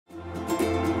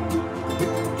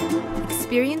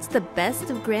Experience the best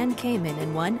of Grand Cayman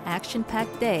in one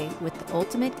action-packed day with the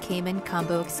ultimate Cayman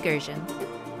Combo Excursion.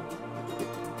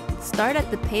 Start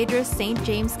at the Pedro St.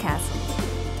 James Castle,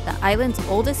 the island's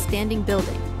oldest standing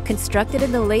building, constructed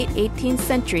in the late 18th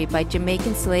century by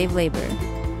Jamaican slave labor.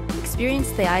 Experience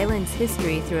the island's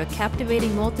history through a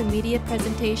captivating multimedia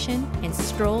presentation and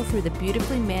stroll through the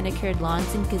beautifully manicured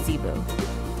lawns and gazebo.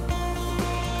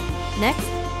 Next,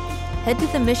 head to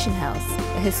the Mission House,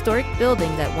 a historic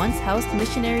building that once housed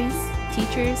missionaries,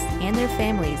 teachers, and their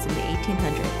families in the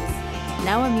 1800s.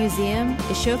 Now a museum,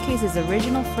 it showcases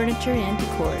original furniture and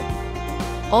decor,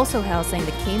 also housing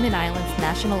the Cayman Islands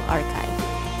National Archive.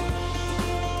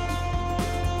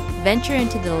 Venture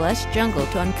into the lush jungle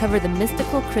to uncover the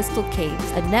mystical Crystal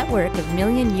Caves, a network of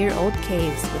million-year-old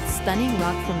caves with stunning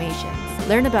rock formations.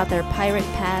 Learn about their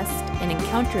pirate past and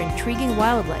encounter intriguing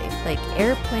wildlife like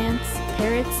air plants,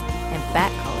 parrots, and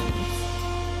bat colonies.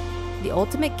 The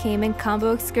ultimate Cayman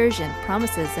Combo Excursion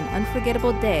promises an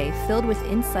unforgettable day filled with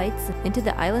insights into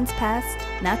the island's past,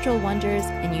 natural wonders,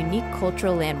 and unique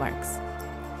cultural landmarks.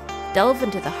 Delve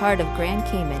into the heart of Grand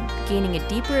Cayman, gaining a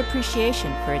deeper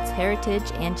appreciation for its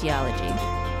heritage and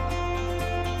geology.